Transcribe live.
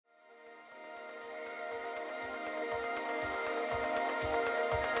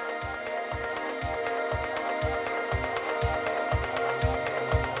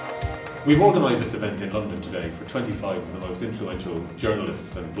We've organised this event in London today for 25 of the most influential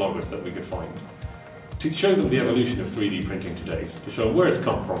journalists and bloggers that we could find, to show them the evolution of 3D printing to date, to show where it's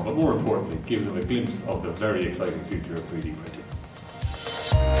come from, but more importantly, give them a glimpse of the very exciting future of 3D printing.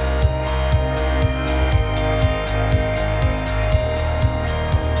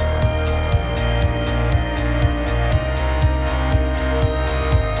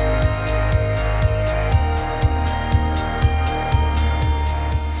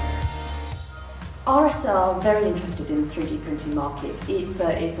 RS are very interested in the 3D printing market. It's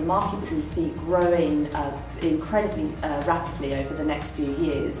a market that we see growing incredibly rapidly over the next few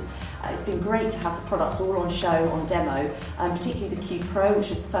years. It's been great to have the products all on show, on demo, particularly the Q Pro,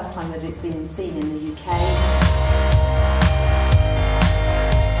 which is the first time that it's been seen in the UK.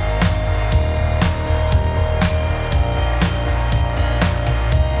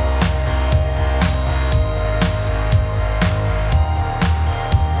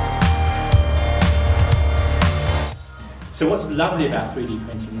 So what's lovely about 3D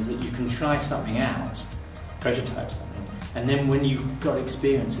printing is that you can try something out, prototype something, and then when you've got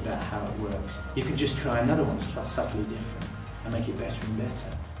experience about how it works, you can just try another one subtly different and make it better and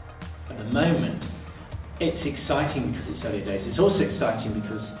better. At the moment, it's exciting because it's early days. It's also exciting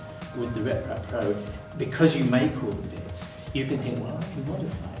because with the RepRap Pro, because you make all the bits, you can think, well, I can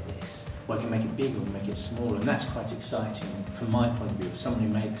modify this, or I can make it bigger or make it smaller, and that's quite exciting from my point of view, as someone who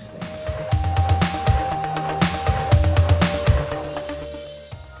makes things.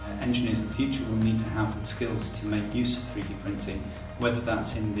 Engineers of the future will need to have the skills to make use of 3D printing, whether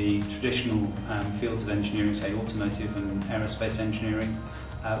that's in the traditional fields of engineering, say automotive and aerospace engineering,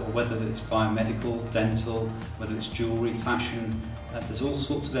 or whether it's biomedical, dental, whether it's jewellery, fashion. There's all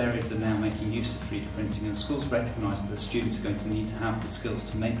sorts of areas that are now making use of 3D printing, and schools recognise that the students are going to need to have the skills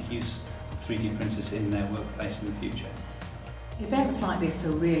to make use of 3D printers in their workplace in the future. Events like this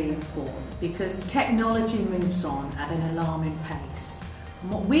are really important because technology moves on at an alarming pace. And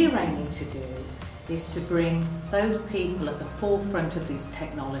what we're aiming to do is to bring those people at the forefront of these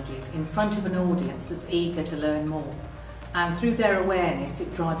technologies in front of an audience that's eager to learn more. And through their awareness,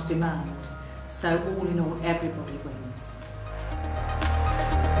 it drives demand. So all in all, everybody wins.